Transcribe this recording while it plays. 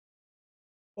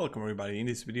Welcome everybody. In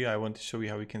this video I want to show you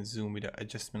how we can zoom with the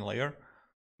adjustment layer.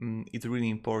 It's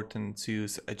really important to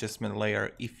use adjustment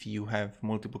layer if you have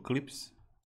multiple clips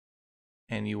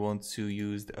and you want to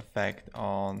use the effect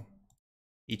on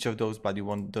each of those, but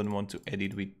you don't want to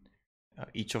edit with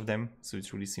each of them. So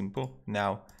it's really simple.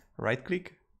 Now right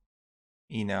click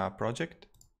in a project,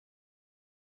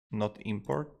 not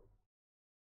import,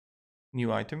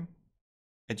 new item,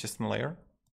 adjustment layer.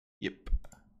 Yep.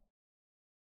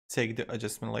 Take the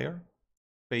adjustment layer,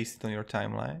 paste it on your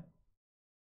timeline,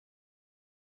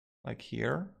 like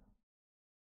here.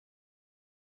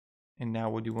 And now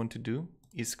what you want to do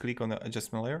is click on the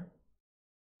adjustment layer,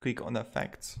 click on the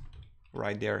effects,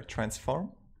 right there,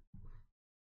 transform.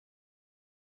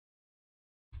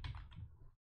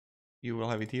 You will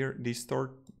have it here,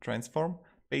 distort, transform,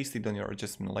 paste it on your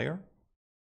adjustment layer.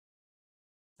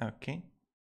 Okay.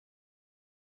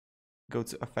 Go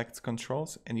to effects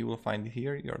controls and you will find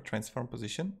here your transform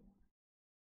position.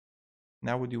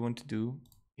 Now what you want to do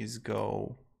is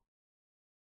go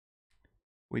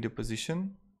with the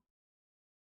position,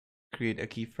 create a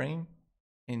keyframe,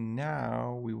 and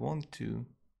now we want to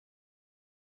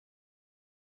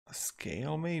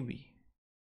scale maybe.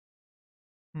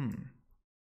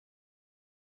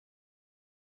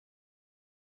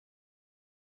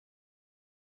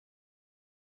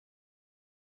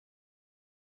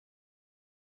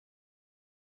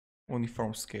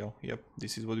 Uniform scale. Yep,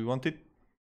 this is what we wanted.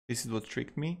 This is what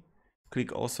tricked me.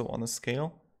 Click also on a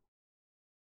scale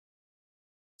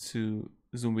to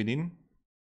zoom it in.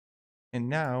 And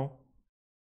now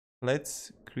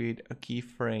let's create a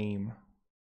keyframe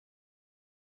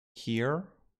here.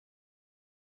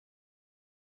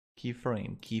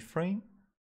 Keyframe.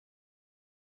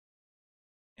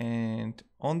 And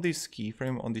on this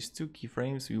keyframe, on these two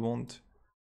keyframes, we want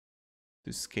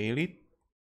to scale it.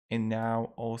 And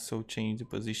now also change the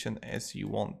position as you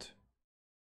want.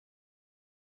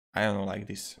 I don't know, like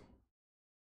this.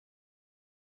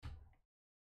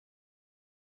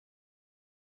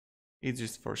 It's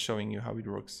just for showing you how it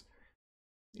works.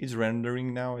 It's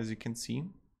rendering now, as you can see.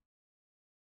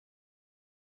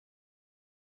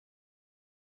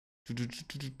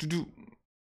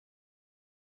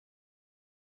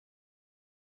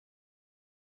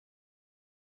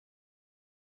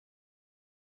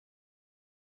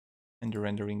 And the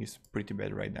rendering is pretty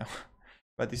bad right now.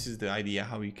 But this is the idea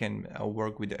how you can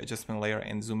work with the adjustment layer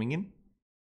and zooming in.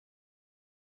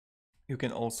 You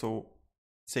can also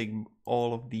take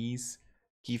all of these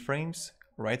keyframes,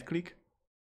 right click,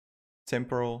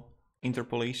 temporal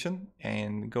interpolation,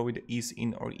 and go with ease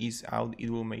in or ease out.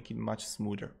 It will make it much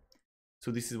smoother.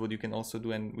 So this is what you can also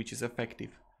do, and which is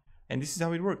effective. And this is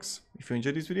how it works. If you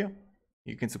enjoyed this video,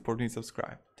 you can support me and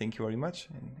subscribe. Thank you very much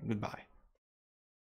and goodbye.